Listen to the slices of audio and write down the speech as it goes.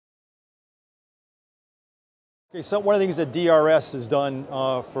Okay, so one of the things that DRS has done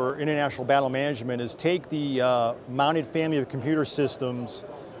for international battle management is take the mounted family of computer systems,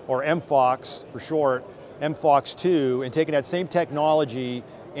 or MFoCS for short, MFoCS II, and taken that same technology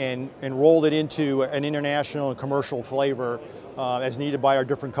and rolled it into an international and commercial flavor as needed by our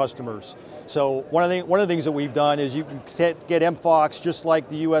different customers. So one of the things that we've done is you can get MFoCS just like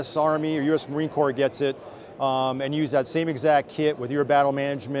the US Army or US Marine Corps gets it, and use that same exact kit with your battle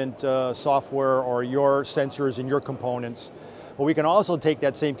management software or your sensors and your components. But we can also take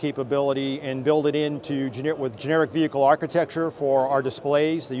that same capability and build it into with generic vehicle architecture for our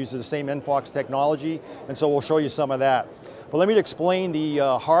displays that uses the same MFoCS technology, and so we'll show you some of that. But let me explain the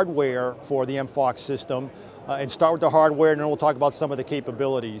hardware for the MFoCS system and start with the hardware, and then we'll talk about some of the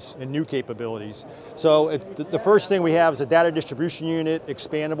capabilities and new capabilities. So the first thing we have is a data distribution unit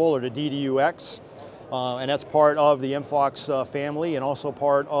expandable, or the DDUX. And that's part of the MFoCS family and also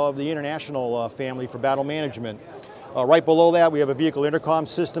part of the international family for battle management. Right below that, we have a vehicle intercom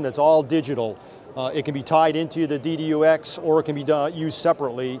system that's all digital. It can be tied into the DDUX or it can be used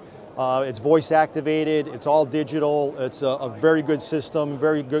separately. It's voice activated, it's all digital, it's a very good system,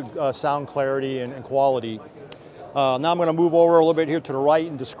 very good sound clarity and quality. Now I'm going to move over a little bit here to the right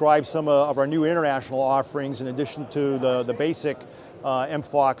and describe some of our new international offerings in addition to the basic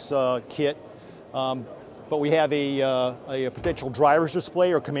MFoCS kit. But we have a potential driver's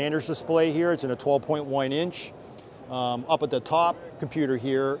display or commander's display here. It's in a 12.1 inch. Up at the top computer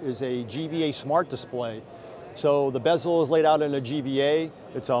here is a GVA smart display. So the bezel is laid out in a GVA.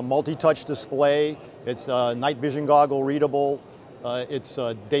 It's a multi-touch display. It's night vision goggle readable. It's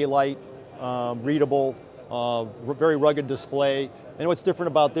daylight readable, very rugged display. And what's different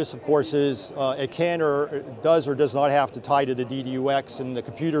about this, of course, is it can or does not have to tie to the DDUX, and the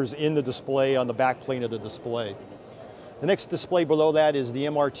computer's in the display on the back plane of the display. The next display below that is the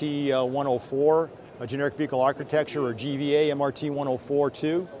MRT 104, a generic vehicle architecture, or GVA MRT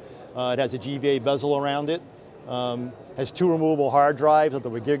 104-2. It has a GVA bezel around it. Has two removable hard drives with a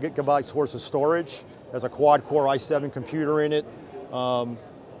gigabyte source of storage. Has a quad-core i7 computer in it.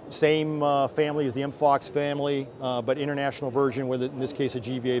 Same family as the MFoCS family, but international version with, in this case, a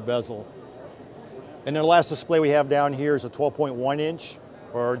GVA bezel. And then the last display we have down here is a 12.1 inch,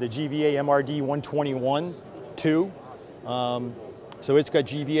 or the GVA MRD 121-2. So it's got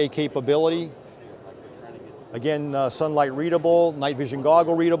GVA capability. Again, sunlight readable, night vision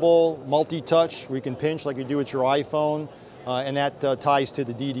goggle readable, multi-touch, where you can pinch like you do with your iPhone, and that ties to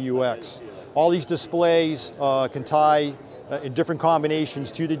the DDUX. All these displays can tie in different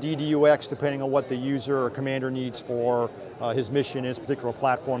combinations to the DDUX depending on what the user or commander needs for his mission in his particular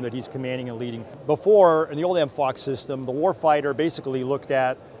platform that he's commanding and leading. Before, in the old MFoCS system, the warfighter basically looked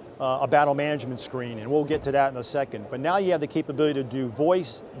at a battle management screen, and we'll get to that in a second. But now you have the capability to do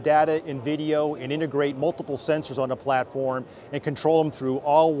voice, data, and video, and integrate multiple sensors on the platform and control them through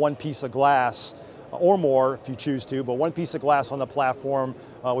all one piece of glass, or more if you choose to, but one piece of glass on the platform,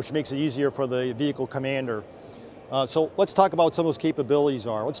 which makes it easier for the vehicle commander. So let's talk about what some of those capabilities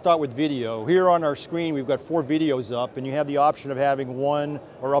are. Let's start with video. Here on our screen we've got 4 videos up, and you have the option of having 1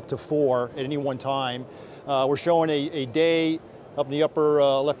 or up to 4 at any one time. We're showing a day, up in the upper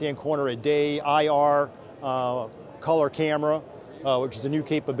left-hand corner, a day IR color camera, which is a new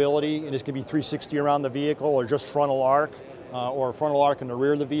capability, and this can be 360 around the vehicle or just frontal arc, or frontal arc in the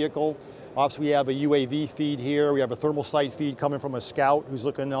rear of the vehicle. Obviously, we have a UAV feed here. We have a thermal sight feed coming from a scout who's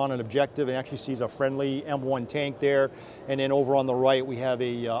looking on an objective and actually sees a friendly M1 tank there. And then over on the right, we have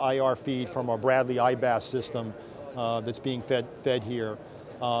a IR feed from our Bradley IBAS system that's being fed here.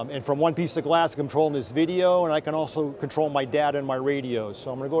 And from one piece of glass, I'm controlling this video, and I can also control my data and my radios.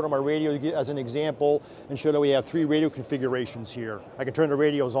 So I'm going to go to my radio as an example and show that we have 3 radio configurations here. I can turn the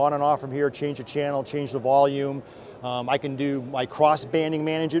radios on and off from here, change the channel, change the volume. I can do my cross-banding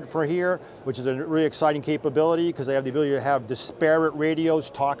management for here, which is a really exciting capability because I have the ability to have disparate radios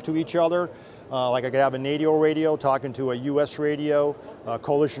talk to each other. Like I could have a NATO radio talking to a US radio, a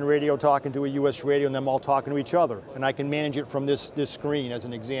coalition radio talking to a US radio, and them all talking to each other. And I can manage it from this screen as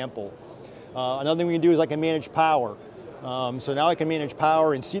an example. Another thing we can do is I can manage power. So now I can manage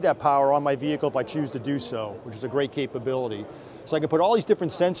power and see that power on my vehicle if I choose to do so, which is a great capability. So I can put all these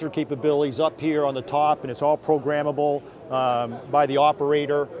different sensor capabilities up here on the top, and it's all programmable by the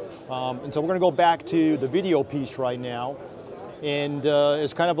operator. And so we're going to go back to the video piece right now. And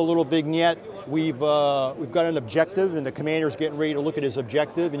it's kind of a little vignette. We've got an objective, and the commander's getting ready to look at his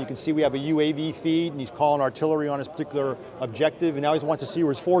objective, and you can see we have a UAV feed, and he's calling artillery on his particular objective, and now he wants to see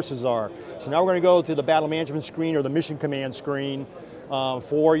where his forces are. So now we're going to go to the battle management screen or the mission command screen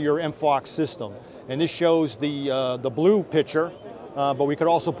for your MFoCS system. And this shows the blue picture but we could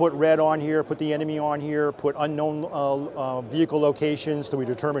also put red on here, put the enemy on here, put unknown vehicle locations so we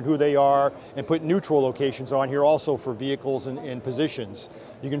determine who they are, and put neutral locations on here also for vehicles and positions.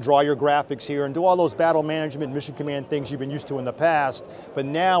 You can draw your graphics here and do all those battle management, mission command things you've been used to in the past, but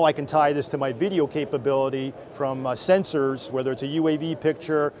now I can tie this to my video capability from sensors, whether it's a UAV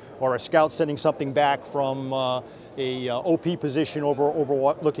picture or a scout sending something back from a OP position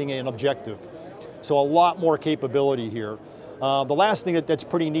overlooking an objective. So a lot more capability here. The last thing that's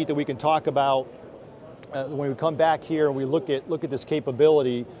pretty neat that we can talk about when we come back here and we look at this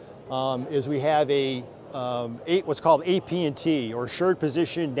capability is we have what's called AP&T, or Assured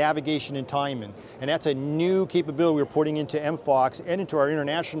Position, Navigation, and Timing. And that's a new capability we're putting into MFoCS and into our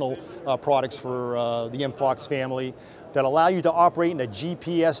international products for the MFoCS family that allow you to operate in a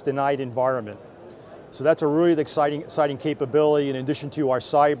GPS-denied environment. So that's a really exciting capability in addition to our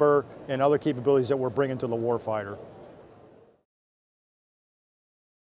cyber and other capabilities that we're bringing to the warfighter.